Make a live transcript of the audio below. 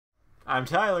I'm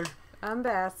Tyler. I'm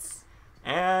Beth.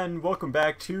 And welcome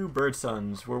back to Bird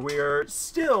Sons, where we are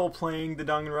still playing the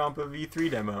Danganronpa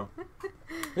V3 demo.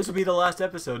 This will be the last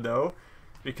episode, though,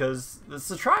 because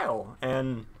it's a trial.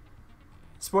 And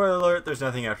spoiler alert, there's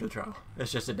nothing after the trial.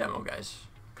 It's just a demo, guys.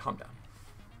 Calm down.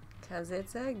 Because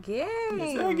it's a game.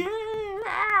 It's a game.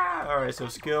 Ah! Alright, so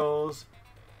skills.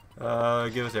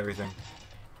 Give us everything.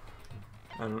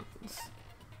 I don't...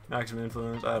 Maximum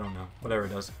influence, I don't know. Whatever it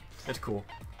does. It's cool.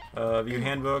 View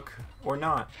handbook or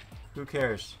not. Who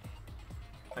cares?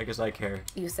 I guess I care.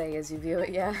 You say as you view it,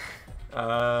 yeah.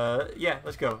 Yeah,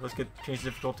 let's go. Let's change the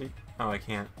difficulty. Oh, I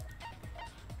can't.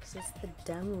 Because it's the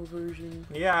demo version.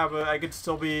 Yeah, but I could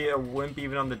still be a wimp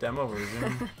even on the demo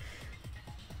version.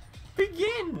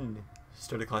 Begin!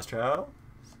 Start a class trial.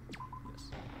 Yes.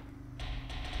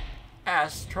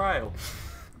 Ass trial.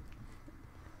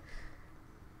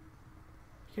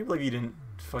 I can't believe you didn't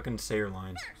fucking say your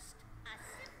lines. First, a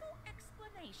simple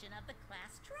explanation of the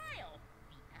class trial.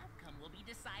 The outcome will be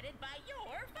decided by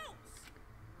your votes.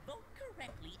 Vote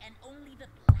correctly and only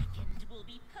the blackened will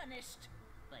be punished.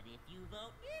 But if you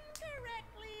vote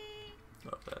incorrectly,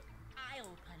 Love that.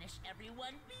 I'll punish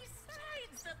everyone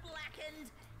besides the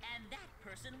blackened, and that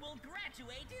person will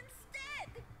graduate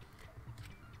instead.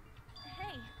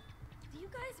 Hey, do you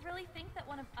guys really think that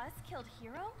one of us killed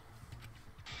Hero?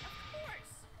 Of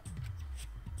course.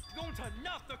 Going to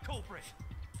knock the culprit!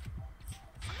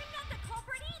 I'm not the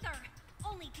culprit either!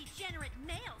 Only degenerate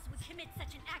males would commit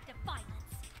such an act of violence.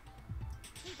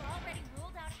 We've already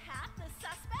ruled out half the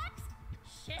suspects?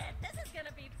 Shit, this is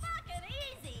gonna be fucking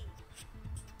easy!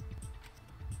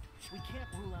 We can't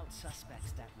rule out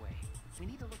suspects that way. We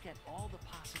need to look at all the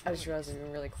possibilities. I just realized I'm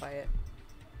being really quiet.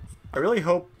 I really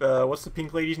hope, what's the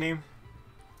pink lady's name?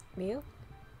 Mew?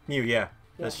 Mew, yeah.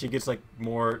 Yeah. She gets like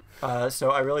more,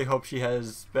 so I really hope she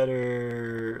has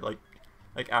better, like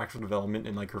actual development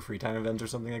in like her free time events or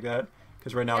something like that.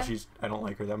 Because right now Yeah. I don't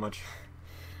like her that much.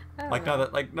 I don't Like, know.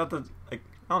 not the, I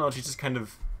don't know, she's just kind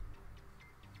of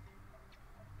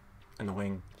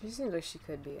annoying. She seems like she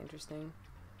could be interesting.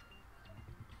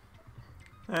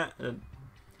 But,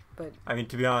 But I mean,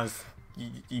 to be honest,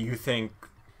 you think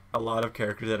a lot of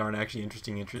characters that aren't actually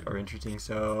interesting are interesting,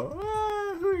 so,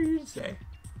 who are you to say?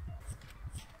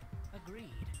 Agreed.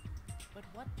 But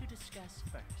what to discuss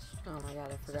first? oh my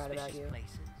god, I forgot about Suspicious you.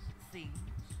 places, things,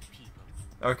 people.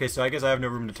 Okay, so I guess I have no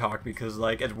room to talk because,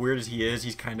 like, as weird as he is,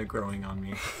 he's kind of growing on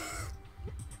me.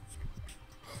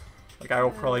 Like, I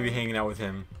will probably be hanging out with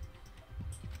him.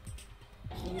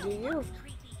 You do you.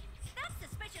 Creepy. That's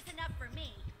suspicious enough for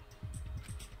me.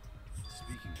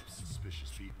 Speaking of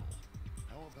suspicious people,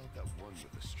 how about that one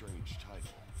with a strange title?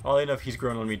 Oddly enough, he's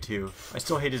grown on me too. I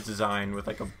still hate his design with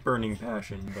like a burning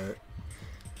passion, but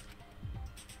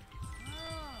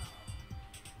Oh,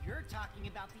 you're talking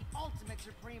about the ultimate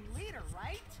supreme leader,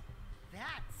 right?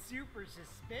 That's super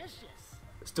suspicious.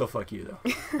 still fuck you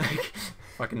though. Like,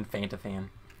 fucking Fanta fan.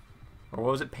 Or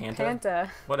what was it, Panta?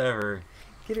 Panta. Whatever.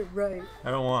 Get it right.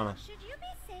 I don't wanna. Should you be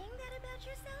saying that about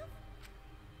yourself?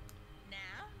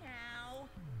 Now,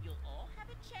 you'll all have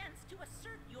a chance to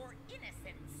assert your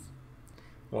innocence.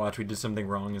 Watch, we did something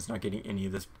wrong. It's not getting any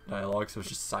of this dialogue, so it's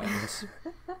just silence.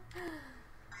 Okay,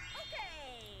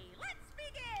 let's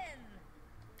begin.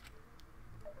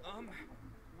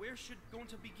 Where should going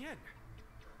to begin?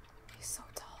 He's so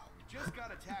tall. Just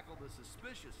gotta tackle the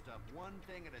suspicious stuff one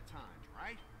thing at a time,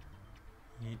 right?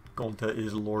 Gonta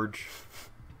is large.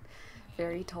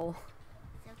 Very tall.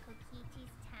 So Kokichi's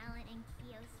talent and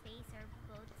Kyo's face are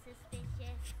both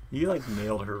suspicious. You like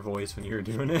nailed her voice when you were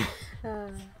doing it.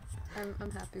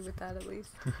 I'm happy with that at least.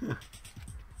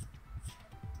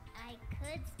 I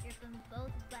could strip them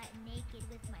both butt naked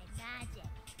with my magic,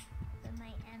 but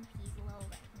my MP's low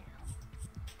right now.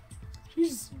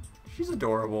 She's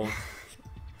adorable.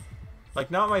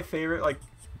 Like, not my favorite. Like,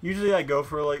 usually I go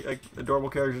for like adorable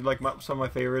characters, like some of my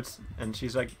favorites, and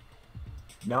she's like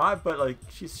not, but like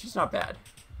she's not bad.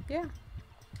 Yeah.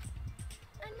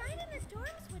 A night in the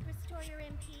dorms would restore your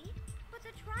MP, but the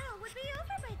trial would be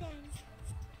over by then.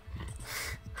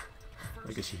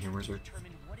 I guess she humors her.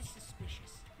 Determine what is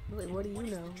suspicious. Like, and what do you is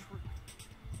the know? truth.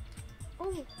 Oh.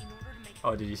 In order to make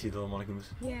Oh, did you see the little Monokumas?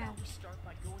 Yeah. we start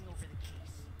by going over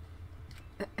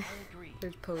the case. I agree.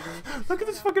 There's posing. Look at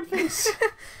this fucking face.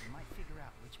 We might figure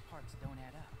out which parts don't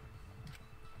add up.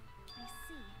 I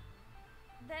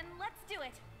see. Then let's do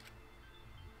it.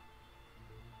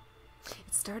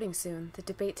 It's starting soon. The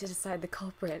debate to decide the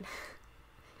culprit.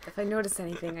 If I notice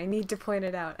anything, I need to point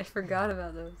it out. I forgot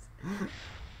about those.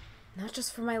 Not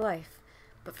just for my life,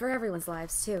 but for everyone's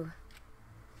lives too.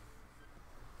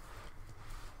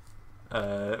 We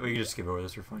can just skip over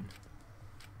this, we're fine.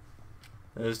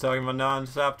 It's talking about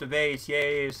non-stop debates.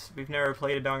 Yay! We've never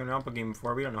played a Danganronpa game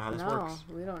before. We don't know how this works.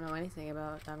 No, we don't know anything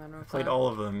about Danganronpa. Played all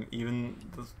of them, even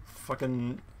the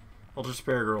fucking Ultra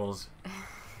Spare Girls.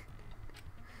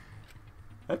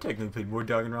 I've technically played more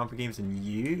Danganronpa games than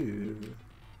you.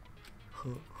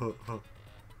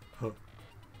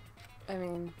 I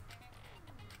mean,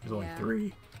 There's only yeah.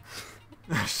 3.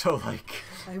 So like,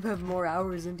 I have more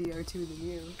hours in DR2 than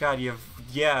you. God, you have,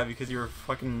 yeah, because you're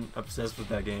fucking obsessed with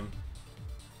that game.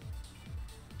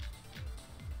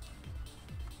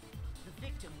 The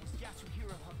victim was Yasuhiro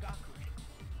Hagakure.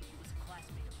 He was a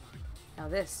classmate of mine. Now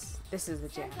this is the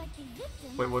jam. Sounds like the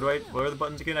victim. Wait, what are the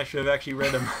buttons again? I should have actually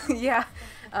read them. Yeah,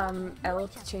 L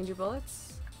to change your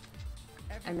bullets,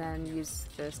 and then use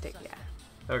the stick. Yeah.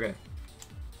 Okay.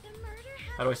 The murder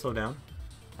How do I slow down?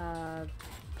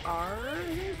 R.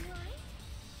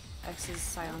 X is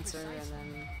silencer, and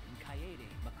then And Kaede,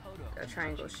 Makoto, a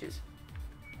triangle shoot.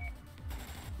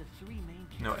 the 3 main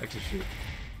No, X is shoot.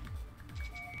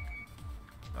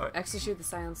 Oh, X to shoot the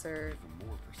silencer, Even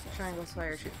more precise. triangle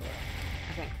fire shoot bullet.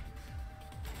 I think.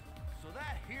 So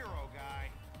that hero guy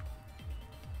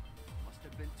must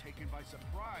have been taken by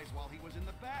surprise while he was in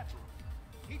the bathroom.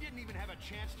 He didn't even have a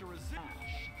chance to resist.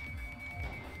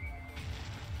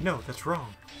 no, that's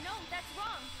wrong. No, that's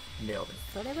wrong. Nailed it.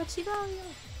 Whatever Chigao.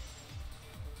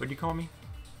 What do you call me?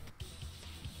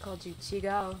 Called you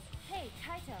Chigao. Hey,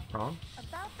 Kaito. Wrong?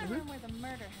 About the room where the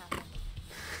murder happened.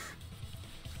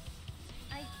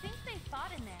 I think they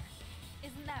fought in there.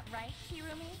 Isn't that right,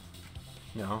 Kirumi?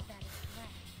 No. That is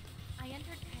correct. I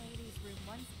entered Kaede's room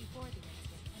once before the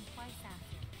incident and twice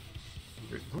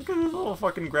after. Look at this little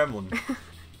fucking gremlin.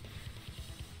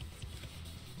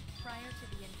 Prior to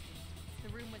the incident, the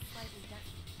room was slightly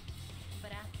dusty.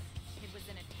 But after, it was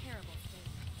in a terrible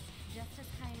state. Just as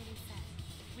Kaede said,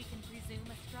 we can presume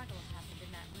a struggle happened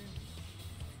in that room.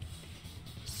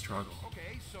 Struggle.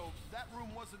 Okay, so that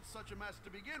room wasn't such a mess to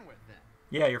begin with then.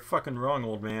 Yeah, you're fucking wrong,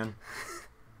 old man.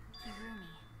 Kirumi,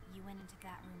 you went into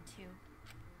that room too?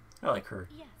 I like her.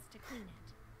 Yes, to clean it.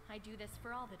 I do this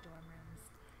for all the dorm rooms.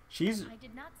 She's I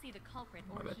did not see the culprit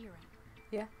or My bad. hero.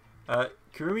 Yeah.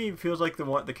 Kurumi feels like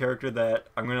the character that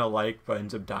I'm gonna like, but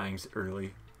ends up dying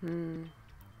early. Oh,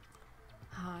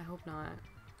 I hope not.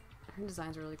 Her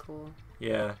design's really cool.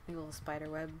 Yeah, Like a little spider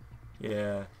web.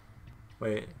 yeah.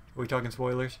 Wait, are we talking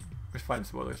spoilers? We're fine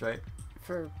spoilers, right?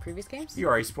 For previous games? You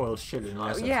already spoiled shit in the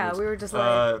last yeah, episodes. we were just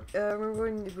like, remember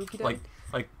when Ibuki died?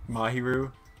 like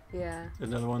Mahiru, yeah.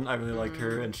 another one. I really liked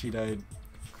her, and she died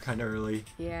kind of early.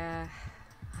 Yeah.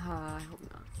 I hope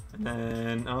not. And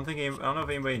then I don't know if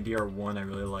anybody in DR1 I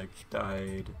really liked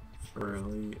died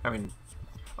early. I mean,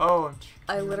 oh,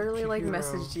 I literally like Chihiro.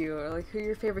 messaged you, or like, who are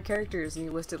your favorite characters? And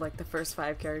you listed like the first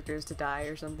 5 characters to die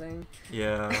or something.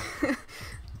 Yeah.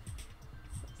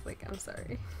 It's like, I'm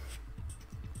sorry.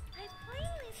 I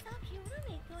finally saw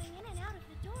Kirumi going in and out of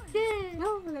the door. Yay!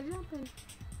 No, I got jumping.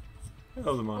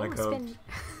 Hello, the Oh, Monaco. spin.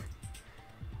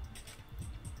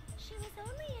 She was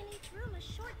only in each room a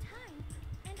short time,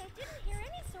 and I didn't hear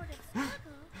any sort of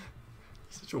struggle.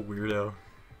 Such a weirdo.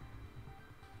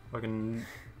 Fucking.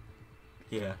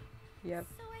 Yeah. Yep.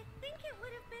 So I think it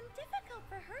would have been difficult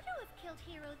for her to have killed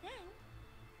Hiro then.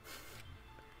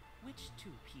 Which 2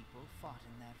 people fought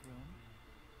in that room?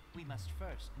 We must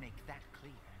first make that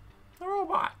clear. A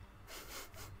robot.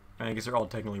 I guess they're all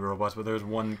technically robots, but there's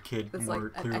one kid That's more like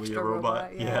an clearly a extra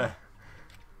robot. robot, yeah.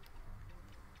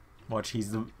 Watch,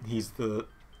 he's the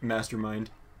mastermind.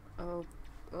 Oh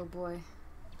boy.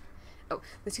 Oh,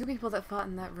 the 2 people that fought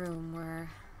in that room were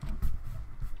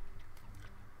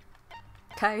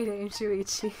Kaede and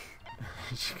Shuichi.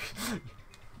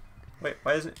 Wait,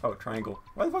 why isn't? Oh, triangle.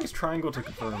 Why the fuck is triangle to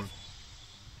confirm?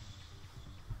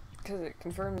 Because it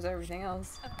confirms everything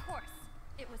else. Of course,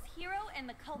 it was Hiro and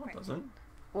the No, culprit. it doesn't.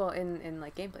 Well, in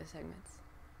like gameplay segments.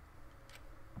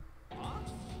 Huh?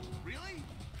 Really?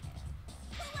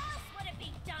 Who else would it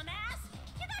be, dumbass?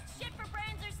 You got shit for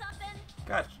brains or something?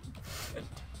 God. Shit.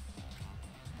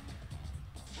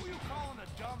 Who you calling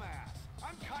a dumbass?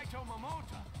 I'm Kaito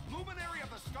Momota, luminary of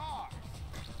the stars.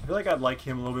 I feel like I'd like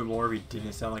him a little bit more if he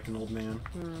didn't sound like an old man.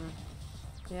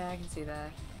 Yeah, I can see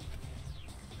that.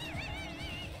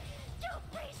 Don't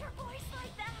raise your voice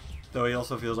like that. Though he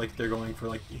also feels like they're going for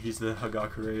like he's the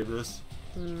Hagakure of this.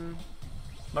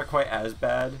 Not quite as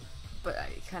bad. But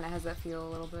it kind of has that feel a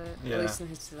little bit, Yeah. at least in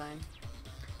his design.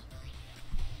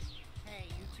 Hey,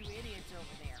 you 2 idiots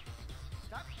over there.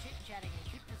 Stop chit-chatting and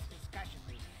keep this discussion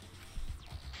leading.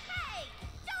 Hey,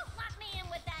 don't lock me in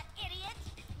with that idiot.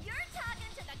 You're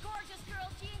talking to the gorgeous girl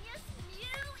genius,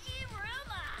 Yu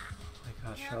Iruma. My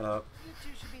God, Yep, shut up. You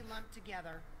 2 should be lumped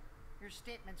together. Your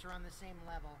statements are on the same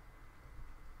level.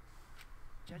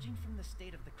 Judging from the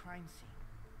state of the crime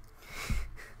scene.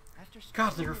 After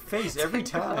God, their face every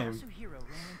time. Yasuhiro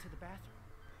ran into the bathroom.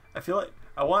 I feel like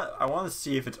I want to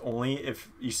see if it's only if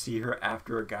you see her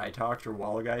after a guy talks or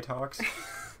while a guy talks.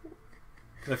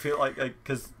 Because I feel like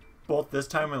because both this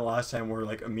time and the last time were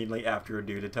like immediately after a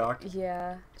dude had talked.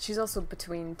 Yeah, she's also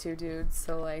between two dudes,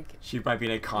 so like she might be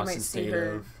in a constant state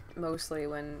of mostly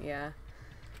when But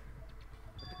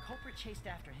the culprit chased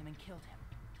after him and killed him.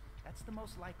 That's the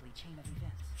most likely chain of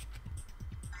events.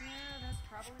 Yeah, that's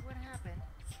probably what happened.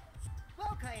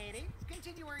 Well, Kaede,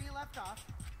 continue where you left off.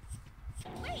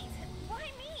 Wait, why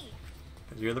me?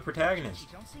 because you're the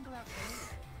protagonist. Don't single out Kaede.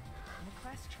 In a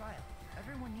class trial,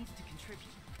 everyone needs to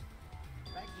contribute.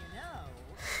 But you know,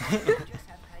 just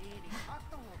have Kaede talk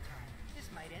the whole time. This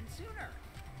might end sooner.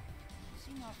 You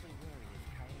seem awfully worried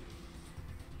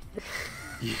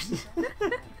if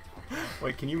Kaede.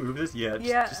 Wait, can you move this? Yeah.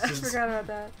 Yeah, I forgot about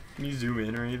that. Can you zoom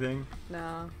in or anything? No,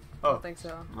 I Oh. don't think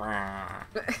so. It's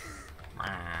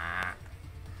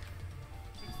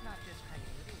not just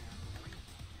Kaede.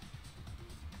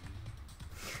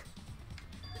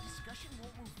 The discussion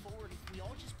won't move forward if we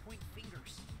all just point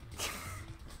fingers.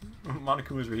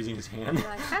 Monakuma's raising his hand.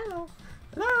 Like, hello.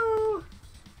 Hello!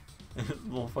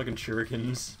 Little fucking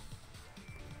shurikens.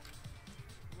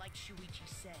 Like Shuichi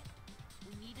said,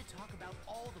 we need to talk about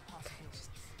all the possibilities.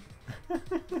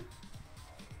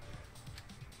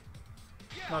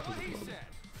 Yeah, Not what to the he globe. said.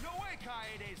 No way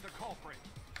Kaede's the culprit.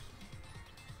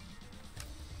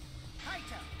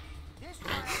 Kaito, this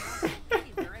trial won't go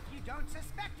anywhere if you don't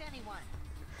suspect anyone.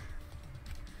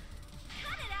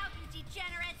 Cut it out, you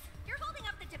degenerates! You're holding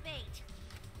up the debate.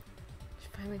 She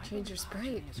finally I've changed been her sprite.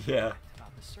 pondering as Yeah. fact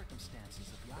about the circumstances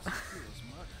of Yasuhiro's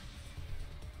murder.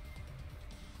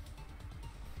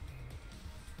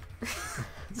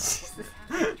 Jesus. What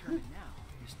we have to determine now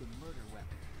is the murder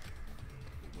weapon.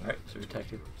 Alright, so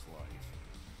detective.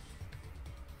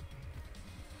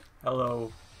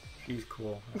 Hello. She's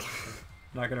cool.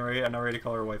 I'm not ready to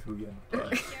call her waifu yet.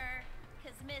 But Sure,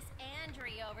 because Miss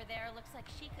Andre over there looks like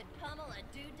she could pummel a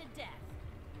dude to death.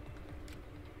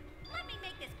 Let me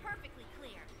make this perfectly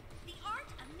clear. The art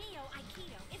of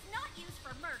Neo-Aikido is not used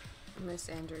for murder. Miss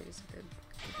Andrews, good.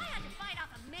 If I had to fight off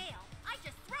a male, I'd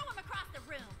just throw him across the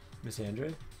room. Miss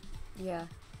Andre? Yeah,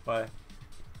 Why?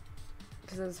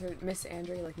 because it was her Miss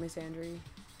Andre, like Miss Andre. It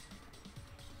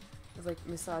was like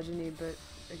misogyny, but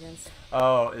against.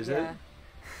 Oh, is it?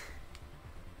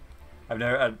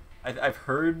 Yeah. I've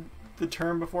heard the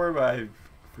term before, but I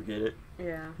forget it.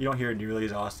 Yeah. You don't hear it nearly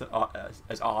as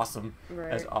awesome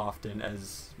Right. as often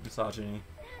as misogyny.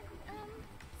 That,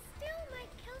 still might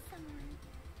kill someone.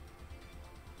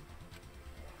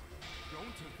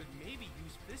 Gonta could maybe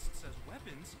use fists as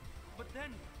weapons, but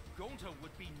then Gonta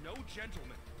would be no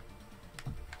gentleman.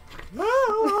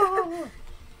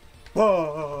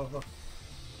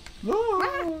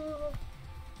 Whoa!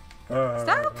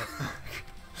 Stop!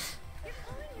 You're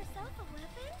calling yourself a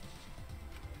weapon?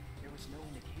 There was no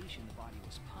indication the body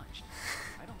was punched.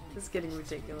 I don't believe This is getting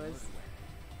fists were the ridiculous. murder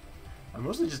weapon. I'm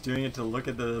mostly just doing it to look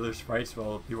at the other sprites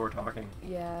while people are talking.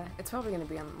 Yeah, it's probably gonna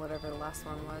be on whatever the last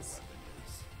one was.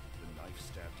 The knife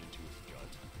stabbed into his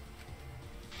gut.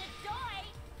 Dedoy,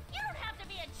 you don't have to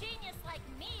be a genius like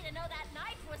me to know that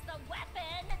knife was the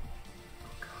weapon.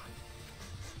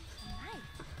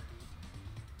 Knife.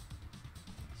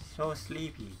 So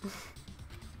sleepy.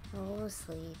 Oh,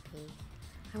 sleepy.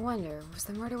 I wonder, was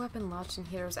the murder weapon lodged in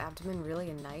Hiro's abdomen really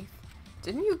a knife?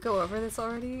 Didn't you go over this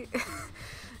already?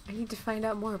 I need to find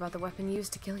out more about the weapon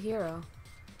used to kill Hiro.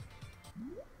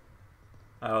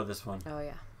 Oh, this one. Oh,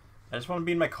 yeah. I just want to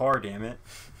be in my car, damn it.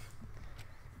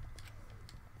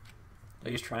 I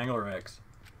use triangle or X.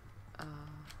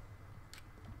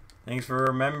 Thanks for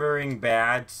remembering,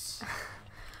 bats.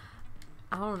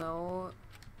 I don't know.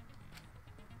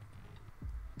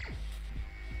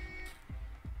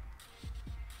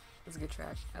 It's a good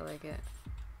track. I like it.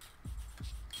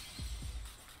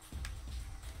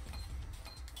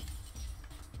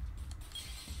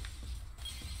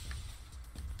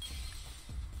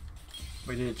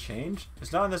 Wait, did it change?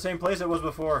 It's not in the same place it was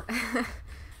before.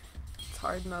 It's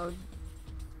hard mode.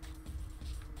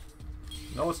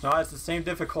 No, it's not. It's the same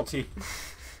difficulty.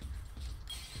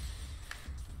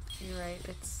 You're right.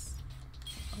 It's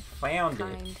Found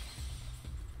kind. it.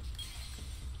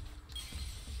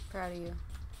 Proud of you.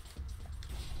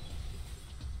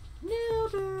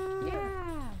 Nailed it.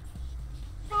 Yeah.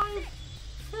 I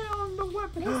found the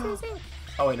weapon. This is it.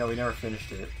 Oh wait, no, we never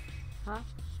finished it. Huh?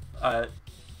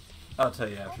 I'll tell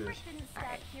you after Culprit this. didn't stab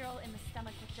Alright. Hiro in the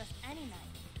stomach with just any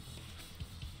knife,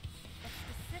 but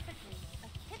specifically a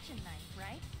kitchen knife,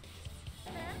 right?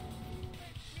 Huh?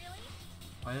 Really?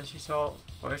 Why is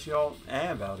she all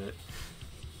about it?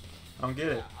 I don't get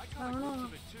it. I caught a glimpse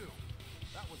of it too.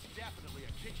 That was definitely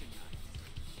a kitchen knife.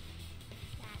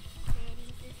 That's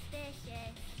pretty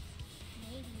suspicious.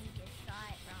 Maybe you just saw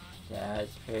it wrong.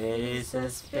 That's pretty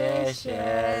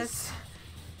suspicious.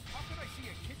 How could I see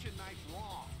a kitchen knife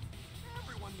wrong?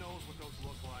 Everyone knows what those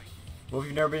look like. Well, if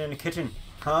you've never been in a kitchen,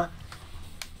 huh?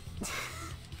 A knife.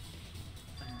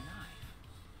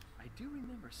 I do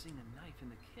remember seeing a knife in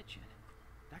the kitchen.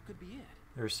 That could be it.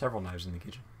 There are several knives in the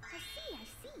kitchen. I see, I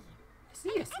see. See,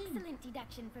 I see. Excellent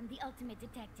deduction from the ultimate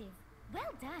detective.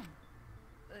 Well done.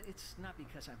 It's not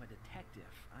because I'm a detective.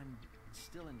 I'm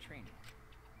still in training.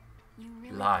 You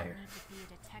really Liar. don't need to be a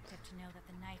detective to know that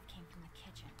the knife came from the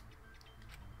kitchen.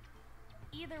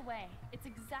 Either way, it's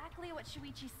exactly what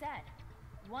Shuichi said.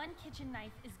 One kitchen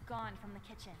knife is gone from the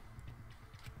kitchen.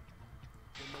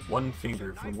 Then the One with the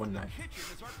finger from one in the knife. kitchen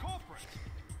is our culprit.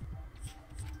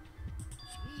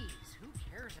 Jeez, who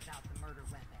cares about the murder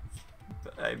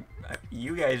weapon?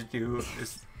 You guys do.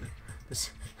 This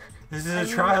is I a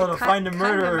mean, trial it to find a kinda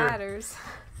murderer. matters.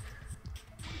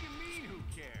 What do you mean, who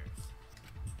cares?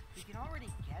 We can already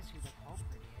guess who the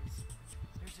culprit is.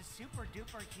 There's a super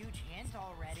duper huge hint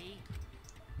already.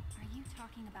 Are you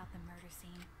talking about the murder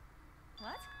scene?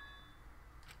 What?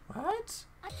 What?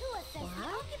 Atua says the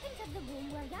occupant of the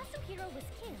room where Yasuhiro was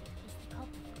killed is the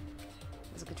culprit.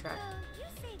 That's a good track. You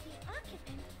say the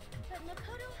occupant, but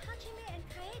Makoto, Hajime, and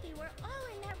Kaede were all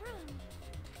in that room.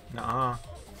 Nuh-uh.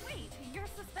 Wait, you're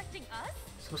suspecting us?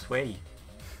 So sweaty.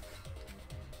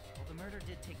 Well, the murder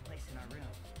did take place in our room.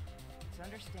 It's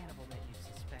understandable that you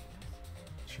suspect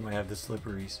us. She might have the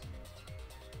slipperies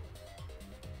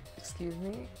Excuse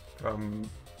me? from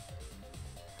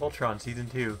Voltron Season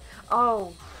 2. Oh,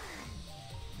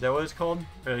 Is that what it's called?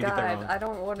 Or did I get that God, wrong? I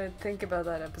don't want to think about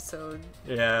that episode.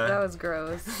 Yeah. That was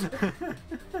gross. And I didn't do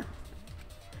it.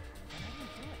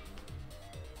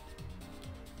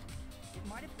 It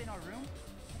might have been our room,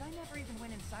 but I never even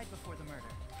went inside before the murder.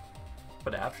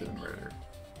 But after the murder.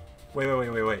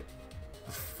 Wait.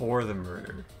 Before the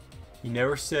murder. You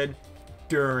never said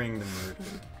during the murder.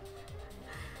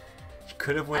 You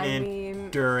could have went I in mean-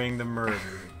 during the murder.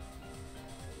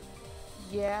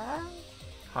 Yeah?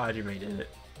 Hajime did it.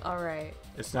 Alright.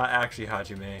 It's not actually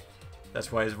Hajime.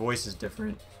 That's why his voice is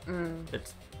different.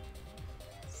 It's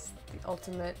It's the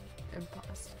ultimate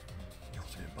imposter.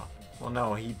 well,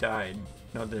 no, he died.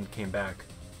 No, then came back.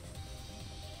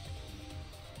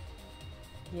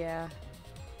 Yeah.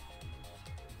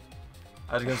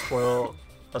 I was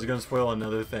gonna spoil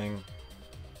another thing.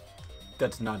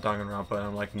 That's not Danganronpa, and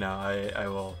I'm like, no, I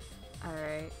will.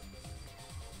 Alright.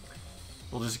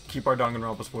 We'll just keep our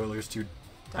Danganronpa spoilers to.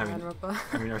 Danganronpa.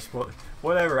 I mean, our spoil.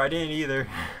 Whatever. I didn't either.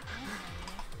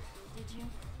 Did you?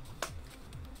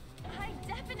 I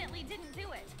definitely didn't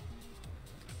do it.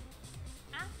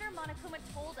 After Monokuma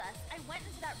told us, I went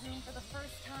into that room for the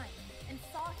first time and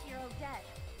saw Hiro dead.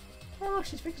 Oh,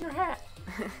 she's fixing her hat.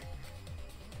 The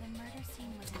murder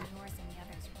scene was in yours and the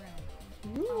other's room.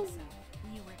 Also,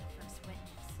 you were the first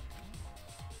witness.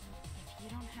 If you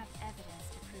don't have evidence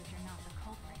to prove you're not the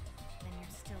culprit, then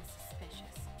you're still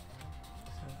suspicious.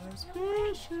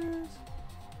 Suspicious.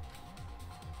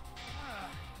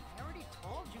 I already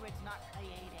told you it's not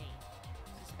Kaede.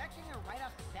 Suspecting her right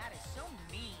off the bat is so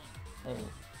mean. Oh.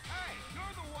 Hey,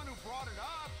 you're the one who brought it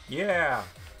up. Yeah,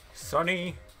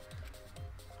 Sonny.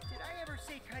 Did I ever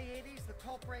say Kaede's the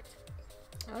culprit?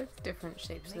 I like different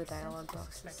shapes of the Makes sense dialogue to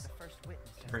suspect boxes. the first witness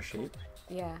as Different the shape. culprit.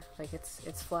 Yeah, like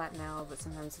it's flat now, but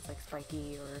sometimes it's like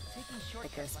spiky or Taking like a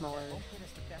shortcuts smaller that won't get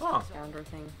us the best Huh. result. rounder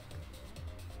thing.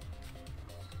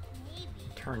 Maybe.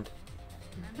 Turned.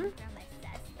 Coming from a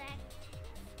suspect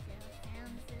still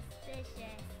sounds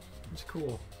suspicious. It's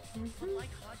cool. But like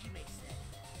Hajime said,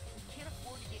 we can't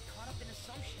afford to get caught up in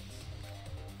assumptions.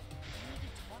 We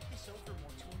need to talk this over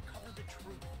more to uncover the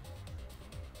truth.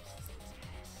 This is a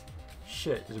test.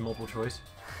 Shit, is it multiple choice?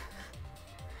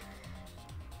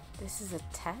 This is a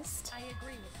test? I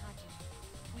agree with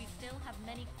Hajime. We still have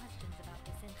many questions about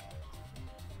this incident.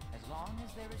 As long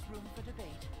as there is room for debate,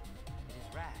 it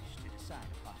is rash to decide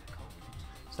upon the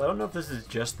culprit. So I don't know if this is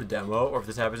just the demo or if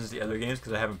this happens in the other games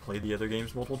because I haven't played the other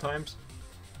games multiple times.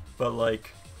 But like,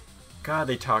 God,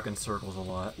 they talk in circles a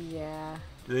lot. Yeah.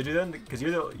 Do they do that? Because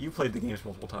you played the games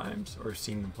multiple times or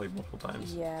seen them played multiple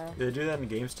times. Yeah. Do they do that in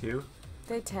the games too?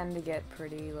 They tend to get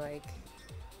pretty like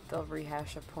they'll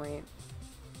rehash a point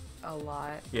a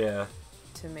lot Yeah.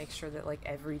 to make sure that like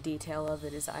every detail of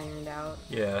it is ironed out.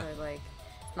 Yeah. Or like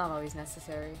it's not always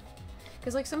necessary.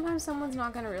 Because, like, sometimes someone's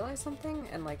not going to realize something,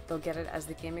 and, like, they'll get it as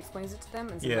the game explains it to them,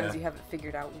 and sometimes you have it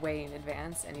figured out way in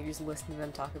advance, and you just listen to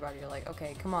them talk about it, you're like,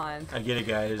 okay, come on. I get it,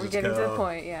 guys. We're Let's getting go. to the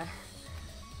point, yeah.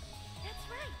 That's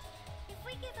right. If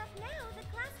we give up now, the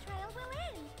class trial will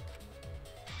end.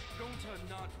 Gonta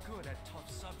not good at tough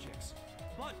subjects,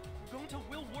 but Gonta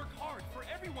will work hard for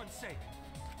everyone's sake.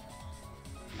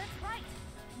 That's right.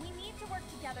 We need to work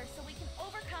together so we can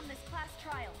overcome this class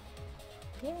trial.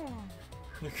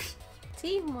 Yeah.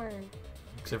 Teamwork.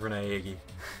 Except for Naegi.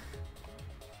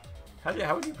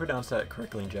 How would you pronounce that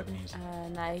correctly in Japanese?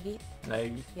 Naegi?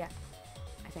 Naegi? Yeah,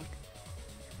 I think.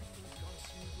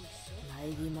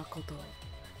 Naegi Makoto.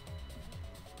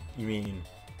 You mean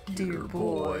Dear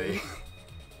boy.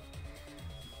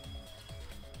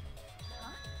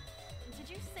 Huh? Did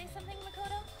you say something,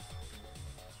 Makoto?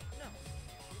 No,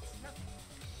 it's nothing.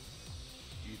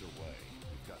 Either way,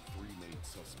 we've got 3 main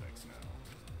suspects now.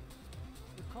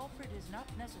 The culprit is not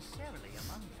necessarily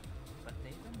among them, but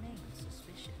they remain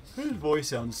suspicious. His voice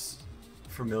sounds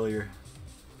familiar.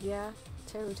 Yeah,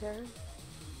 Teru.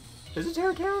 Is it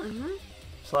Terra Count? Mm-hmm.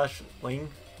 Slash Ling?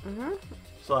 Mm-hmm.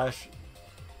 Slash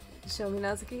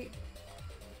Shominazuki.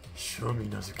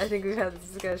 Shominazuki. I think we've had this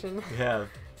discussion We have.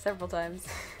 several times.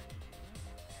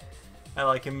 I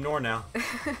like him more now.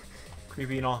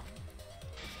 Creepy and all.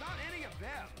 It's not any of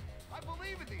them. I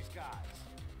believe in these guys.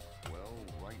 Well,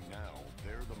 right now,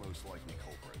 they're the most likely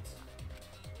culprits.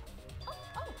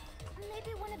 Oh,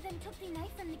 maybe one of them took the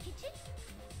knife from the kitchen?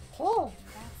 Oh!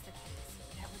 If that's the case,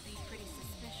 that would be pretty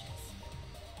suspicious.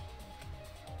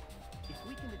 If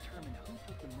we can determine who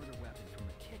took the murder weapon from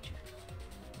the kitchen,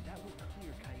 that would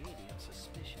clear Kaede of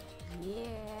suspicion. Yeah.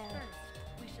 First,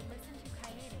 we should listen to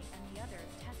Kaede and the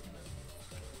others' testimony.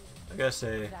 I gotta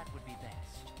say, That would be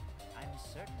best. I'm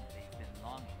certain they've been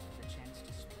longing for the chance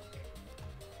to speak.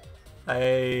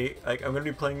 I'm gonna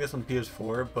be playing this on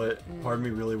PS4, but part of me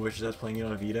really wishes I was playing it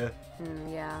on Vita,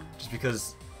 Yeah. just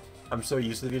because I'm so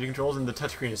used to the Vita controls, and the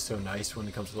touchscreen is so nice when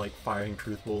it comes to like firing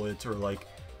truth bullets or like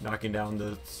knocking down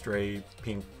the stray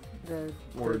pink The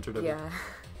words or whatever. Yeah.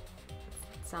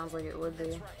 Sounds like it would be.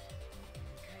 That's right.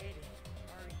 Kaede,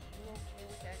 are you okay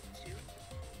with that too?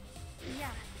 Yeah,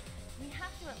 we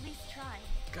have to at least try.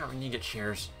 God, we need to get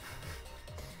chairs.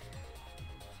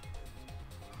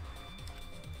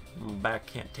 My back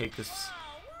can't take this.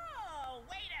 Whoa,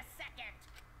 wait a second.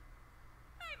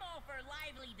 I'm all for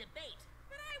lively debate,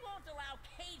 but I won't allow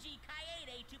Keiji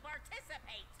Kaede to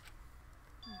participate.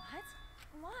 What?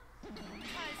 What?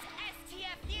 Because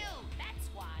STFU, that's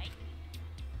why.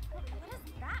 What does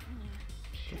that mean?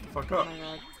 Shut the fuck up. Oh my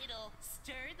god. It'll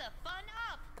stir the fun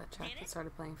up. That track Get that it?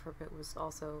 started playing for a bit was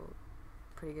also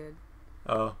pretty good.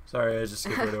 Oh, sorry, I just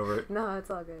skipped right over it. No, it's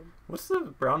all good. What's the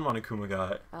brown Monokuma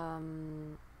got?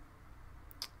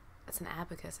 It's an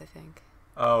abacus, I think.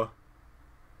 Oh,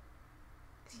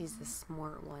 He's the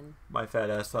smart one. my fat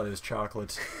ass thought it was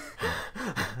chocolates.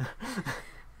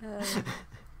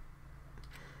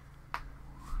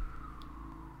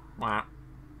 Wow.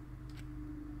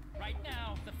 Right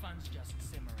now, the fun's just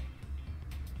simmering.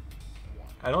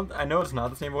 I know it's not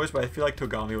the same voice, but I feel like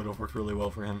Togami would have worked really well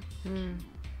for him.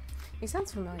 He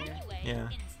sounds familiar. Anyway, Yeah.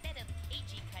 instead of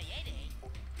Keiji Kaede,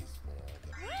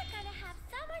 We're gonna have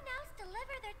someone else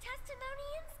deliver their testimony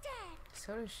instead.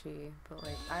 So does she, but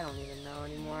like, I don't even know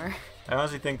anymore. I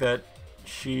honestly think that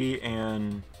she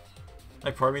and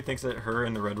like part of me thinks that her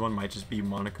and the red one might just be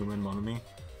Monokuma and Monomi.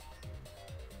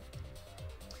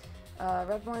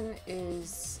 Red one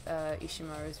is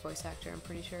Ishimaru's voice actor, I'm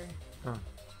pretty sure. Huh.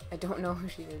 I don't know who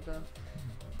she is though.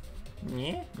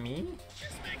 Yeah, me?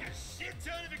 Just make a shit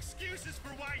ton of excuses for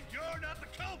why you're not the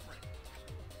culprit.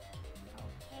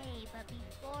 Okay, but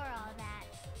before all that,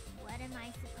 what am I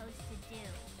supposed to do?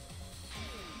 Is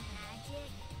it magic?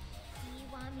 Do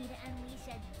you want me to unleash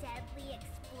a deadly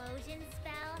explosion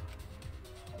spell?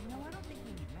 No, I don't think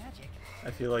we need magic. I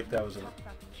feel like that was a Talk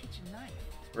about the kitchen knife.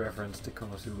 reference to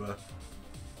Konosuba.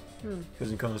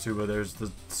 Because in Konosuba there's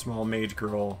the small mage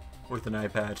girl with an eye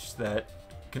patch that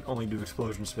can only do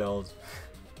explosion spells,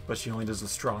 but she only does the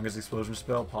strongest explosion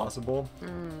spell possible,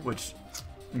 which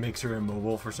makes her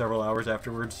immobile for several hours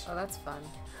afterwards. Oh, that's fun.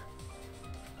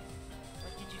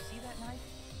 But did you see that knife?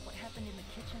 What happened in the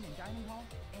kitchen and dining hall?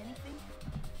 Anything?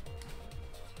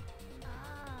 Oh,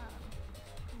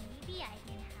 maybe I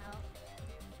can help.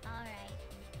 Alright,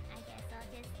 I guess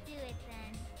I'll just do it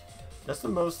then. That's the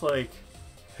most like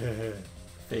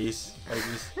face I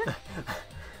just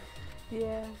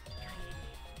Yeah.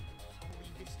 I'll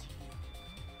leave this to you.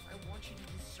 I want you to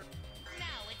do certain.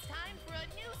 now it's time for a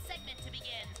new segment to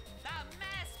begin. The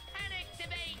Mass Panic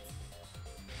Debate.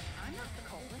 I'm not the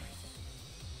culprit.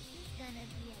 She's gonna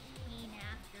be a pain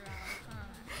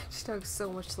She talks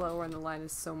so much slower and the line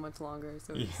is so much longer.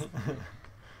 So Yeah.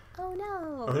 oh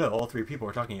no. Oh no, all three people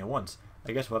are talking at once.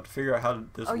 I guess we'll have to figure out how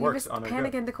this Oh, you works missed on our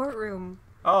Panic go. in the Courtroom.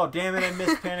 Oh, damn it, I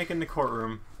missed Panic in the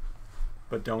Courtroom.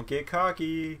 But don't get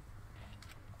cocky.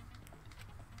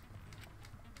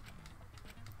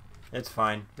 It's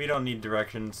fine. We don't need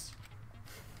directions.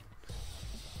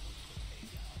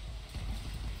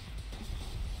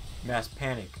 Mass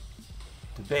panic.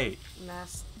 Debate.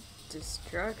 Mass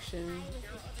destruction.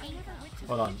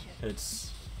 Hold on.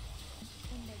 It's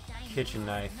kitchen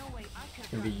knife. No way I It's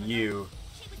could gonna be you.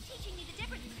 She was teaching me the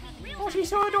difference between real Oh, she's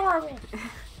so adorable. It was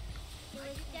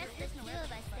just the two of us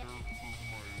that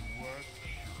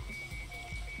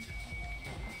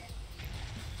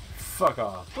Fuck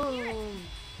off. Boom.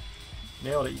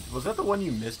 Nailed it. Was that the one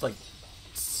you missed like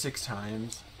 6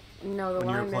 times? No, the When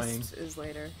one you I were playing? missed is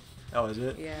later. Oh, is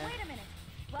it? Yeah. Wait a minute.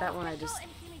 That one I Tenko just...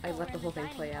 and Himiko I were let the in whole thing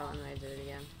dining play hall. out and then I did it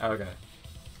again. Okay.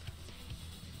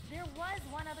 There was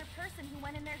one other person who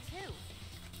went in there too.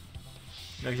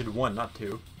 No, you did 1, not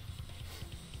 2.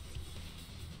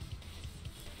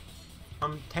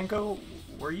 Tenko,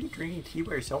 were you drinking tea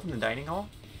by yourself in the dining hall?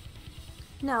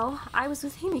 No, I was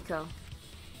with Himiko.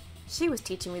 She was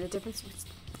teaching me the difference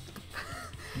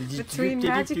between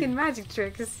magic and magic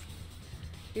tricks.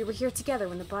 We were here together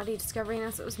when the body discovery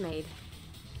announcement was made.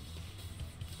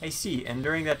 I see. And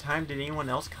during that time, did anyone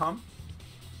else come?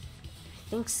 I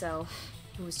think so.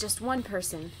 It was just one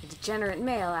person, a degenerate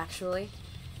male, actually.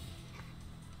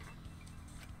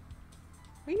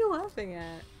 What are you laughing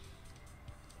at?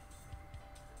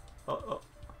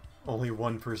 Only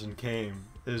one person came.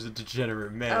 It was a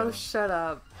degenerate male. Oh, shut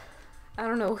up. I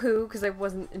don't know who, because I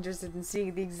wasn't interested in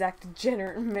seeing the exact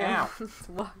degenerate male Ow.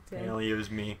 walked in. Apparently it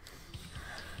was me.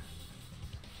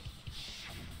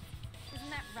 Isn't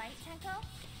that right, Tenko?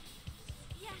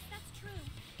 Yes, that's true.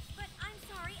 But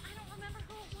I'm sorry, I don't remember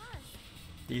who it was.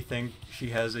 Do you think she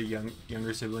has a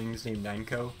younger siblings named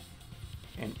 9ko?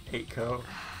 And 8ko?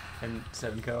 And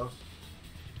 7ko?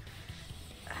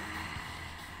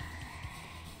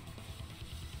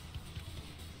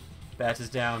 Bats is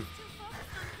down. Too focused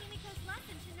on Himiko's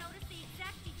lesson to notice the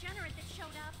exact degenerate that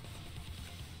showed up.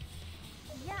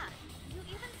 Yeah. You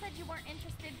even said you weren't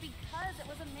interested because it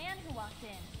was a man who walked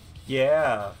in.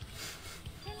 Yeah.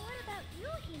 Then what about you,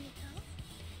 Himiko?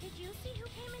 Did you see who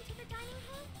came into the dining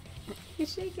hall?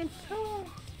 He's shaking. Oh.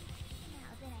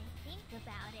 Now that I think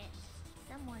about it,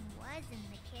 someone was in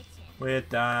the kitchen. With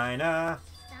Dinah.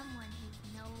 Someone who's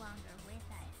no longer with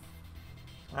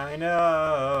us. I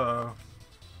know.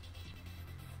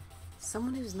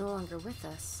 Someone who's no longer with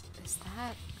us. Is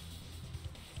that...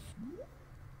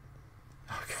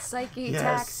 Okay. Psyche Yes.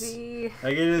 taxi.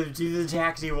 I get to do the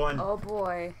taxi one. Oh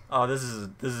boy. Oh, this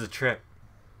is a trip.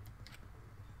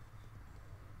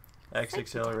 X Psyche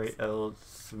accelerate, L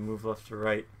to move left to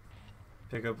right.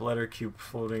 Pick up letter cube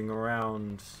floating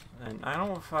around. And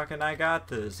I got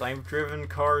this. I've driven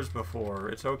cars before.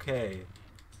 It's okay.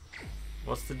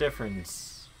 What's the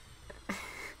difference?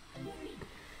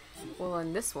 Well,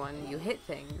 on this one, you hit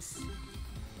things.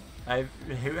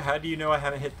 How do you know I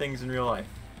haven't hit things in real life?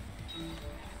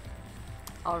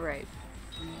 Alright.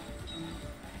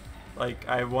 Like,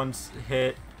 I once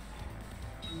hit...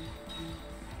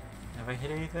 Have I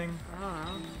hit anything? I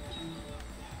don't know.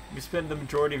 You spend the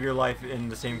majority of your life in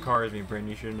the same car as me, Bryn.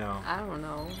 You should know. I don't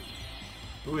know.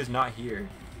 Who is not here?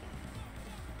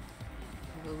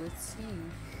 Well, let's see.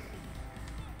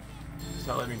 It's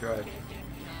not letting me drive.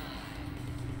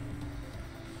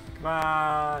 Come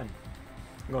on!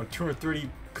 I'm going 230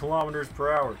 kilometers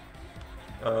per hour.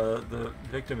 The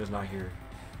victim is not here.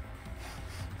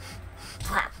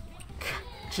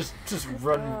 Just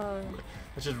run.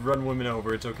 Let's just run women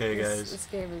over. It's okay, guys. This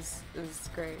game is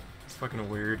great. It's fucking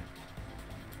weird.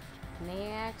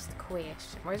 Next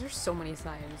question. Why is there so many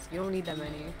signs? You don't need that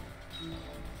many.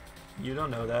 You don't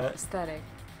know that. Aesthetic.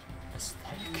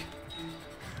 Aesthetic.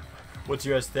 What's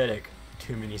your aesthetic?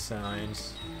 Too many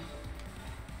signs.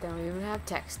 They don't even have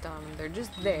text on them. They're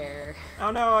just there.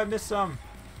 Oh no, I missed some.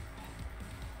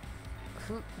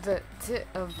 Who the tit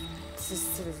of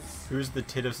Who's the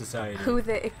tit of society? who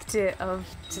the tit of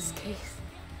this case?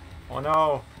 Oh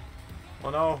no. Oh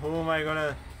no, who am I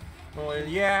gonna... Oh,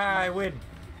 yeah, I win.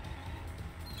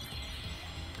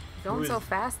 Going Who so is-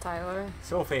 fast, Tyler.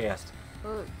 So fast.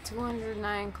 Look,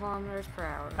 209 kilometers per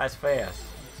hour. That's fast.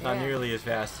 It's not Yeah. nearly as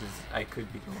fast as I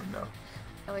could be going though.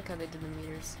 I like how they did the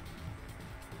meters.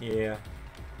 Yeah.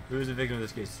 Who's the victim of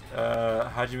this case?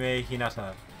 Hajime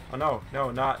Hinata. Oh no,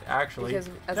 no, not actually. Because,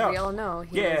 as no. we all know,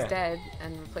 he Yeah. was dead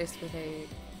and replaced with a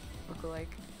lookalike.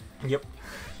 Yep.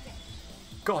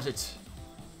 Got it.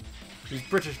 He's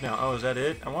British now. Oh, is that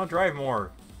it? I want to drive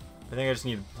more. I think I just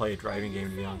need to play a driving game,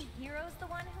 to be honest. Hero's the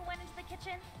one who went into the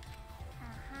kitchen?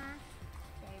 Uh-huh.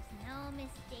 There's no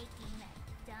mistaking that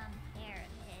dumb hair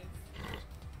of his.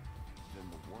 Then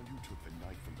the one who took the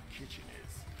knife from the kitchen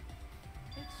is.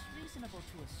 It's reasonable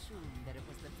to assume that it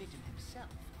was the victim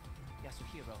himself,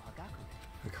 Yasuhiro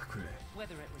Hagakure.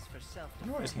 Whether it was for self-defense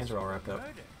I know his hands are all or wrapped up.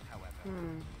 murder, however,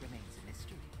 remains a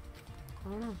mystery. I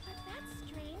don't know. But that's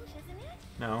strange, isn't it?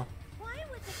 No, Why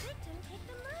would the victim take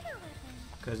the murder weapon?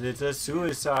 because it's a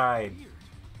suicide. Weird.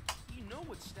 He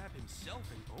would stab himself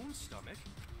in own stomach.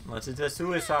 Unless it's a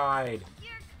suicide.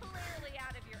 You're clearly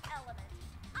out of your element.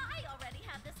 I already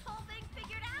have this whole thing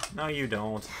figured out. No, you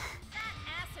don't. That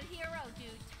Yasuhiro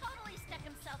dude totally stuck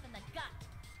himself in the gut,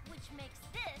 which makes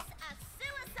this a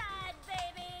suicide,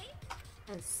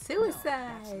 baby. A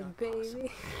suicide, not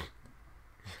baby.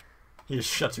 He just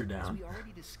shuts her As down. we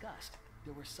already discussed,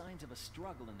 there were signs of a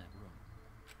struggle in that room.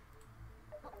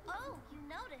 Oh, you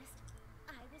noticed.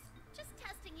 I was just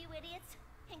testing you idiots,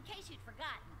 in case you'd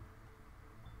forgotten.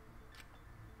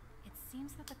 It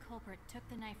seems that the culprit took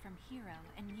the knife from Hiro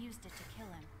and used it to kill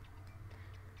him.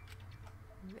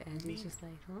 And he's just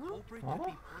like, huh? Culprit could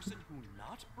be person who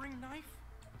not bring knife?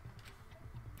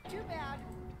 Too bad.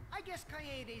 I guess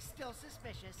Kaede's still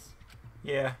suspicious.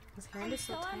 Yeah, His hand And is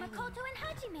so so are tiny. Makoto and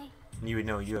Hajime. and you would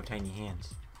know you have tiny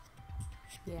hands.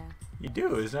 Yeah. You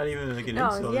do. It's not even like an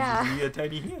No, insult. yeah. It's just you have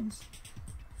tiny hands.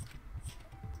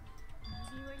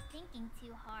 Maybe we're thinking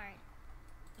too hard.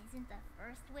 Isn't the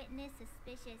first witness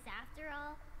suspicious after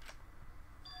all?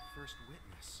 First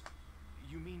witness.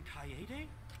 You mean Kaede?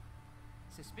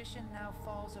 Suspicion now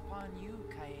falls upon you,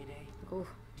 Kaede. Ooh,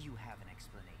 Do you have an she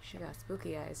explanation? got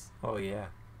spooky eyes. Oh yeah,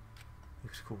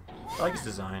 looks cool. I like his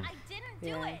design. I didn't do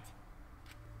Yeah. it.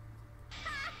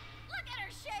 Ha! Look at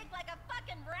her shake like a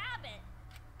fucking rabbit.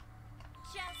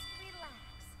 Just relax.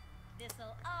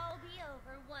 This'll all be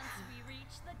over once we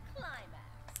reach the climax.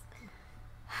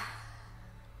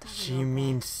 She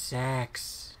means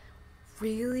sex.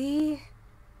 Really?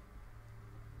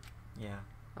 Yeah.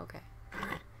 Okay.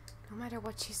 No matter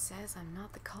what she says, I'm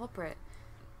not the culprit.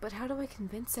 But how do I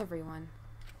convince everyone?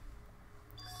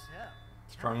 So,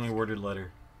 Strongly worded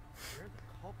letter. you're the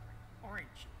culprit, aren't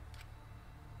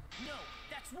you? No,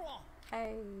 that's wrong.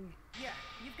 Hey. Yeah,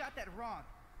 you've got that wrong.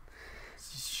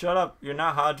 Shut up. You're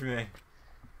not Hajime.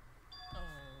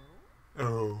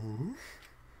 Oh.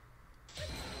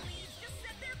 Please just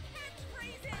said their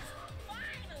catchphrases.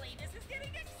 Finally, this is getting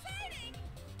exciting.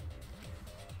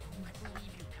 I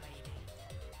believe you,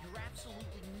 Kaede. You're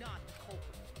absolutely not the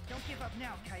culprit. Don't give up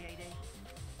now, Kaede.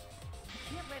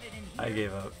 You can't let it in here. I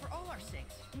gave up. For all our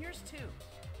sakes. And yours too.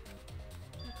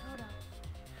 Makoto,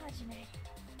 Hajime.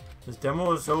 This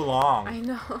demo is so long. I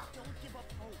know. Don't give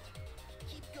up hope.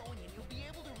 Keep going and you'll be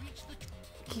able to reach the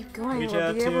truth. Keep going. Reach We'll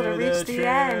out be able to reach the truth.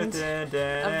 end of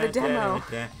of the demo.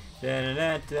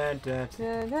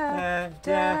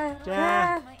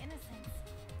 My innocence.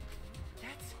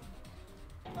 That's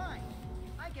fine.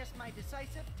 I guess my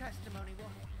decisive testimony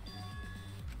will.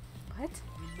 What?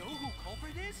 You know who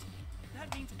culprit is?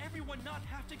 That means everyone not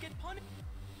have to get punished.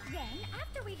 Then,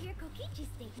 after we hear Kokichi's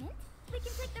statement, we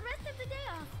can take the rest of the day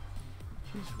off.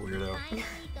 She's a weirdo. Finally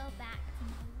go back to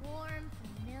my warm,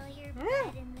 familiar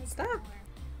bed in the stop. dorm.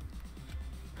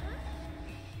 Huh?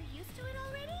 You're used to it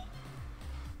already?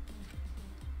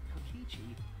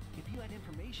 Kokichi, if you had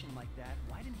information like that,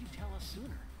 why didn't you tell us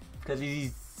sooner? Because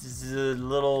he's a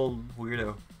little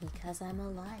weirdo. Because I'm a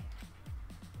liar.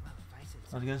 Well, if I said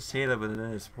I was gonna say that, but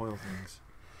then it spoiled things.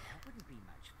 that wouldn't be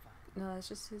much fun. No, that's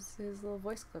just his little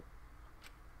voice clip.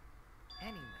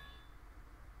 Anyway,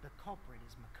 the culprit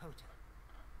is Makoto.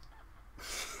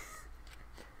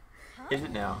 Is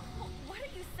it now? What are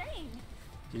you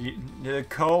saying? The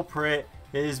culprit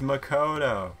is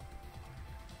Makoto.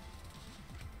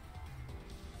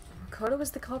 Makoto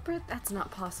was the culprit? That's not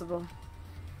possible.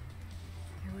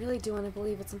 I really do want to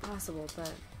believe it's impossible,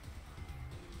 but...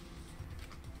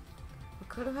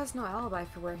 Makoto has no alibi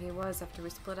for where he was after we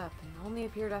split up, and only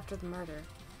appeared after the murder.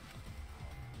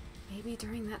 Maybe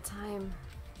during that time...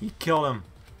 He killed him.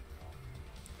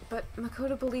 But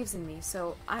Makoto believes in me,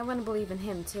 so I want to believe in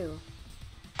him, too.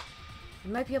 I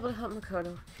might be able to help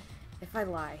Makoto if I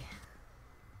lie.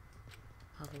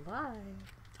 I'll lie.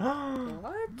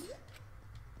 What?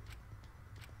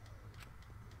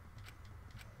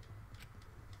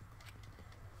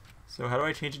 So how do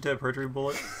I change it to a perjury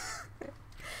bullet?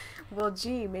 Well,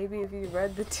 gee, maybe if you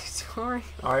read the tutorial,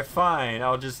 Alright, fine.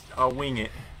 I'll wing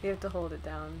it. you have to hold it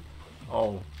down.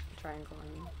 Oh. Triangle,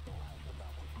 I mean.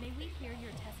 May we hear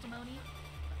your testimony?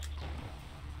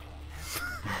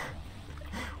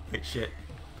 Wait, shit.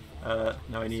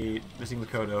 Now I need missing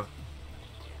Makoto.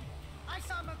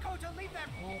 Makoto, leave that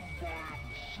room!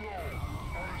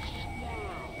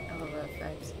 I love that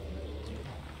effect.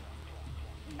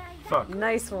 Fuck.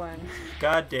 Nice one.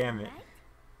 God damn it.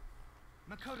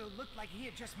 Makoto looked like he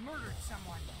had just murdered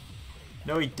someone.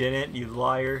 No, he didn't, you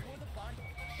liar.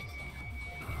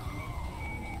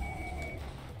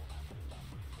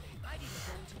 I didn't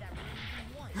go into that room even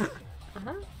once.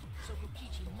 Uh-huh. So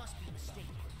Kokichi must be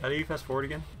mistaken. How do you fast forward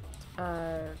again?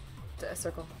 A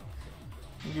circle.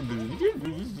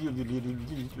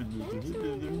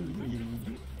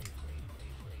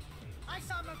 I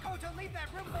saw Makoto leave that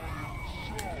room.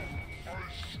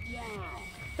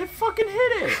 I fucking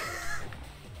hit it!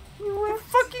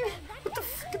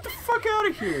 Get the fuck out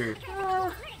of here!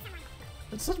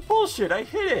 That's such bullshit, I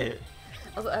hit it!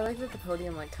 Also, I like that the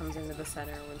podium like comes into the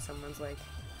center when someone's like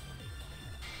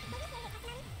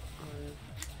on.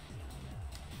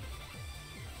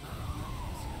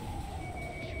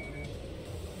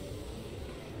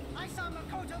 I saw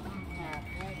Makoto.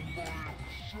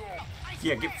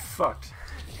 Yeah, get fucked.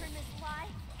 Turn this lie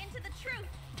into the truth.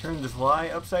 Turn this lie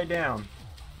upside down.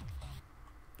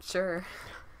 Sure.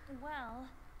 Well,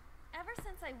 ever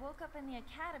since I woke up in the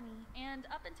academy and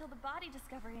up until the body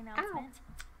discovery announcement,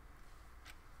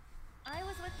 I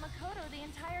was with Makoto the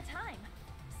entire time.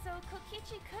 So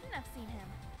Kokichi couldn't have seen him.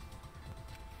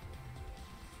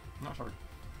 Not hard.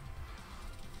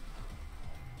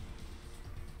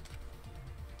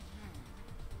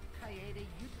 Kaede,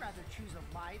 you'd rather choose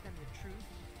a lie than the truth,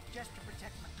 just to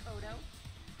protect Makoto?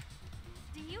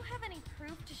 Do you have any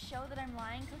proof to show that I'm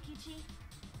lying, Kokichi?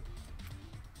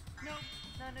 No,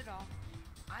 none at all.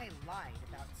 I lied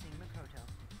about seeing Makoto.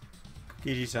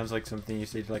 Kokichi sounds like something you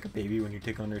say to like a baby when you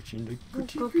tick on their chin. Like,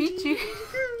 Kokichi.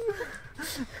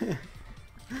 Why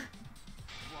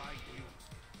you?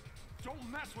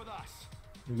 Don't mess with us!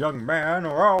 Young man,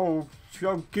 or I'll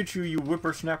get you, you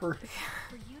whippersnapper.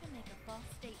 For you to make a false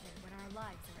statement when our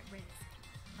lives are at risk,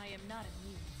 I am not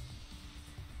amused.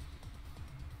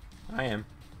 I am.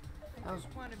 I just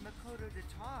wanted Makoto to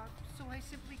talk, so I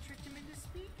simply tricked him into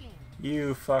speaking.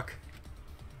 You fuck.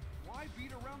 Why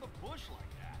beat around the bush like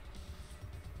that?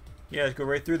 Yeah, let's go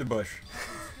right through the bush. I'm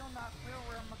still not clear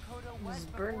where Makoto was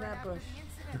Just before burn and that after bush.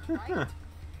 the incident, right?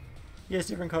 Yes,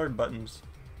 different colored buttons.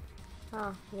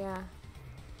 Oh, yeah.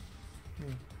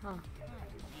 Huh.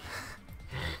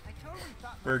 I totally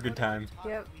thought For a good Makoto time. would talk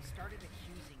Yep. when we started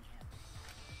accusing him.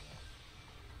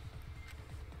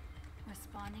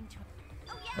 Responding to.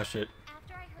 Oh yeah. Oh shit.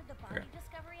 After I heard the body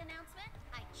discovery announcement,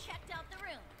 I checked out the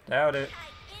room. Doubt it.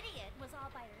 That idiot was all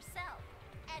by herself,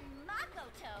 and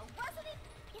Makoto wasn't it?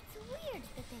 It's weird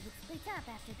that they would split up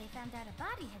after they found out a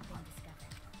body had been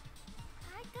discovered.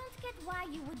 I don't get why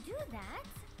you would do that.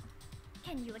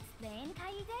 Can you explain,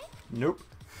 Kaede? Nope.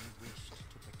 You wished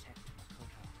to protect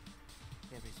Makoto.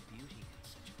 There is beauty in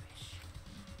such a wish.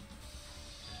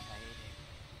 Kaede,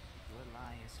 your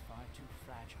lie is far too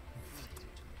fragile for you to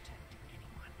protect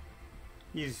anyone.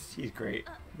 He's great.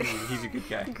 He's a good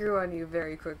guy. He grew on you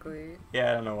very quickly.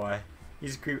 Yeah, I don't know why.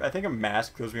 He's creepy. I think a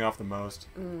mask throws me off the most.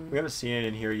 We haven't seen it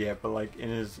in here yet, but like in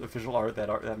his official art,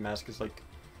 that mask is like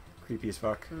creepy as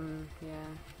fuck. Yeah.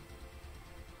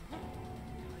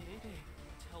 Kaede,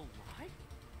 tell why?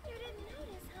 You didn't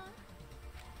notice, huh?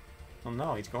 Well,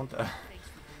 no, he's going to. Thanks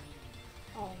for believing me.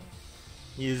 Oh.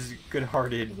 He is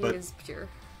good-hearted, He but is pure.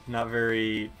 not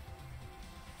very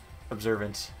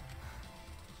observant.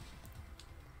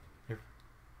 Here,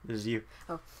 this is you.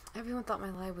 Oh, everyone thought my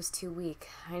lie was too weak.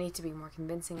 I need to be more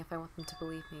convincing if I want them to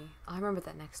believe me. I'll remember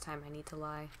that next time I need to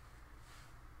lie.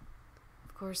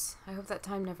 Of course, I hope that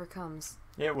time never comes.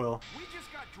 It will. We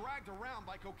just got dragged around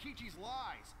by Kokichi's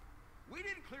lies. We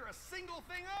didn't clear a single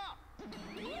thing up.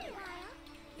 Meanwhile,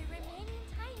 your remaining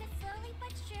time is slowly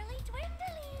but surely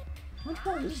dwindling. What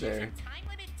more is There's there? a time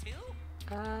limit too?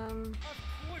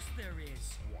 Of course there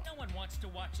is. No one wants to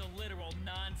watch a literal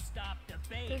non-stop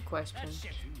debate. Good question. That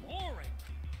shit's boring.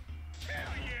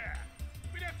 Hell yeah!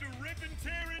 We'd have to rip and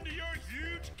tear into your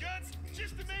huge guts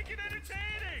just to make it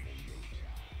entertaining.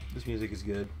 This music is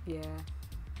good. Yeah.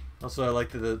 Also, I like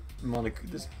that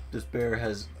this bear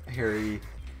has hairy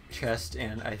chest,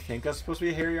 and I think that's supposed to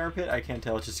be a hairy armpit. I can't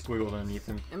tell. It's just squiggled underneath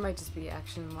him. It might just be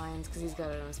action lines because he's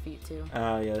got it on his feet too.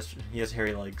 Yes, he has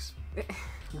hairy legs.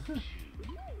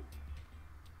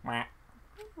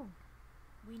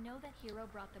 We know that Hiro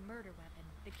brought the murder weapon,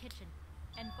 the kitchen,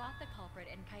 and fought the culprit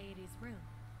in Kaede's room,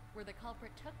 where the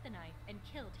culprit took the knife and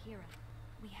killed Hiro.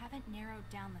 We haven't narrowed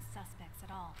down the suspects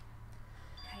at all.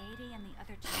 Kaede and the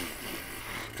other two are still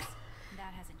suspicious.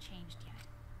 That hasn't changed yet.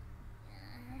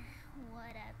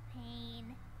 What a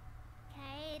pain.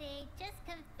 Kaede, just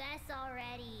confess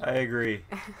already. I agree.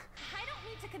 I don't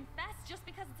need to confess just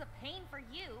because it's a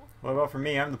What about for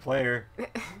me? I'm the player. Tua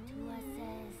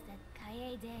says that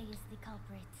Kaede is the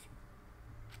culprit.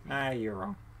 Ah, you're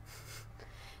wrong.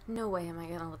 No way am I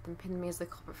gonna let them pin me as the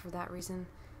culprit for that reason.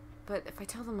 But if I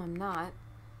tell them I'm not,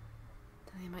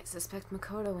 then they might suspect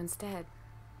Makoto instead.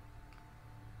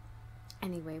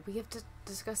 Anyway, we have to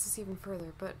discuss this even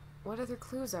further, but what other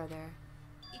clues are there?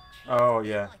 It can't Oh, end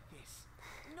yeah. like this.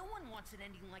 No one wants it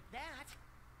ending like that.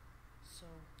 So,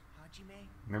 Hajime,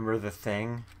 Remember the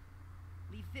thing?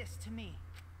 Leave this to me.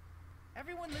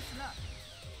 Everyone listen up.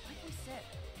 Like we said,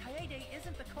 Kaede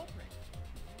isn't the culprit.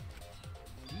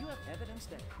 Do you have evidence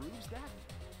that proves that?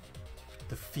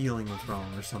 The feeling was wrong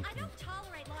or I something. don't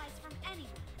tolerate lies from anyone,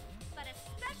 but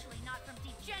especially not from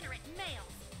degenerate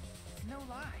males. It's no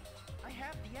lie. I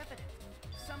have the evidence.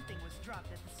 Something was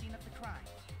dropped at the scene of the crime.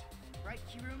 Right,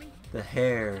 Kirumi? The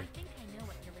hair. I think I know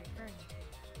what you're referring to.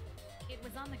 It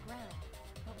was on the ground,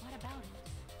 but what about it?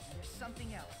 And there's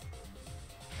something else.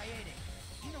 Kaede,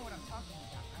 you know what I'm talking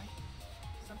about, right?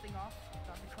 Something off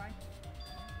about the crime?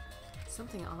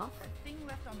 Something off? That thing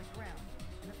left on the ground,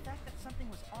 and the fact that something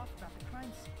was off about the crime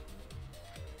scene.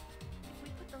 If we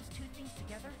put those two things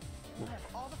together, we'll have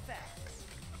all the facts.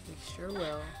 We sure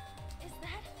will. Is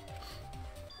that?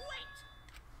 Wait!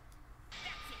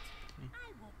 That's it!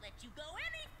 I won't let you go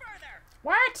any further!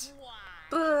 What? Why?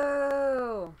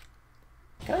 Boo!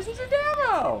 Because it's a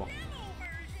demo! Demo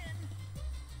version!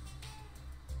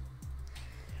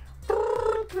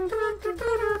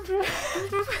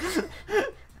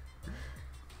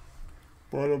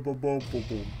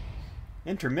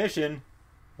 Intermission?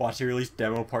 Watch the release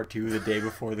demo part 2 the day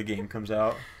before the game comes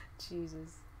out.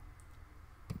 Jesus.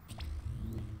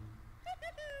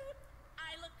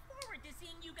 I look forward to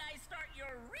seeing you guys start your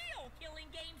real killing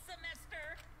game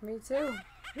semester! Me too.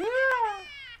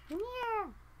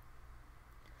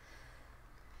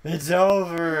 It's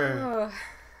over! Ugh.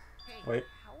 Hey, Wait.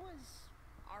 how was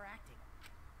our acting?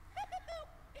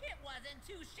 It wasn't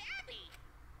too shabby!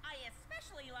 I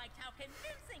especially liked how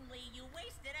convincingly you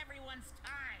wasted everyone's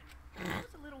time! I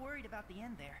was a little worried about the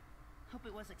end there. Hope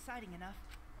it was exciting enough.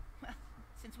 Well,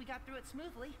 since we got through it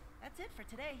smoothly, that's it for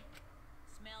today.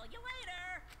 Smell you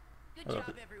later! Good Oh,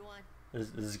 job, everyone. This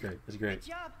is great. This is great. Good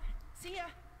job. See ya.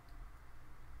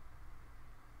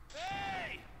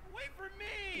 Hey! Wait for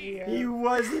me! He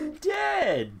wasn't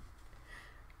dead!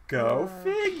 Go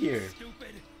figure.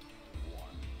 Stupid.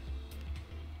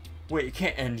 Wait, it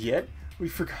can't end yet. We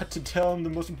forgot to tell him the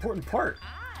most important part.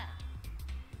 Ah!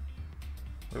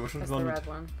 Wait, which one's That's the the one? red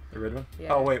one. The red one?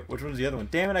 Yeah. Oh, wait, which one's the other one?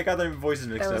 Damn it, I got their voices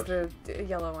mixed That was up. the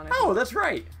yellow one. I Oh, that's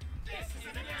right! This is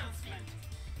an announcement!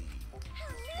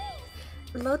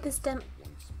 Load this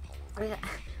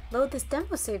Load this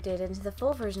demo save data into the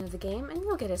full version of the game, and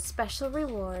you'll get a special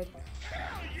reward.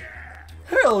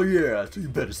 Hell yeah! So you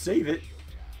better save it.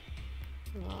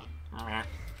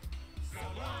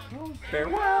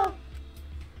 Farewell!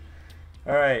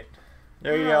 Alright.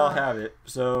 There you all have it.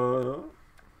 So...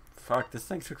 Fuck, this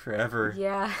thing took forever.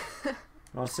 Yeah.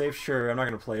 I'll save, sure. I'm not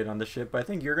going to play it on the ship, but I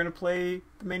think you're going to play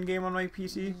the main game on my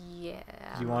PC? Yeah.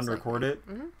 Do you want to record it?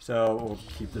 Mm-hmm. So we'll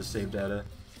keep this save data.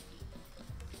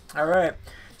 Alright.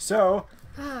 So,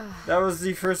 that was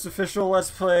the first official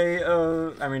Let's Play,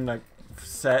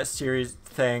 set series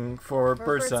thing for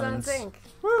Bird Sons. Inc.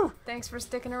 Woo! Thanks for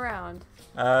sticking around.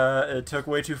 It took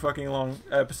way too fucking long.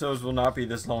 Episodes will not be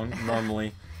this long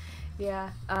normally.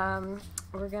 Yeah.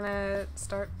 We're gonna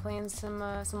start playing some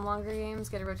longer games,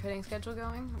 get a rotating schedule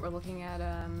going. We're looking at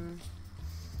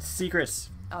Secrets.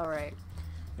 all right.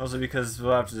 Also because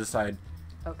we'll have to decide.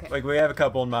 Okay. Like, we have a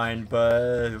couple in mind,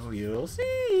 but we'll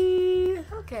see.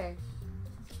 Okay.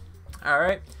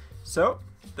 Alright. So,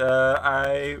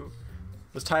 I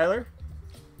was Tyler.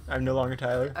 I'm no longer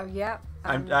Tyler. Oh yeah.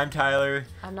 I'm Tyler.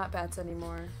 I'm not Bats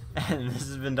anymore. And this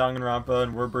has been Danganronpa,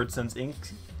 and we're Bird Sons Inc.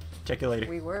 Check you later.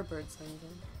 We were Bird Sons.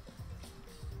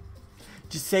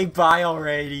 Just say bye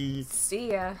already.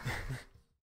 See ya.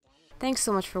 Thanks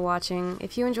so much for watching.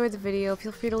 If you enjoyed the video,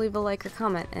 feel free to leave a like or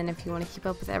comment, and if you want to keep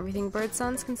up with everything Bird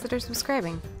Sons, consider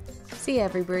subscribing. See ya,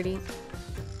 everybody.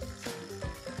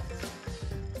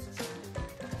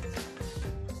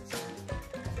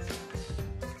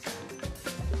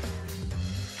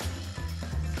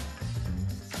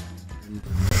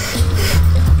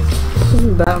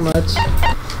 Isn't that much?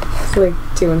 It's like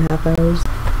 2.5 hours.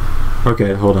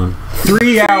 Okay, hold on.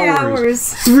 3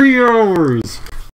 hours! 3 hours!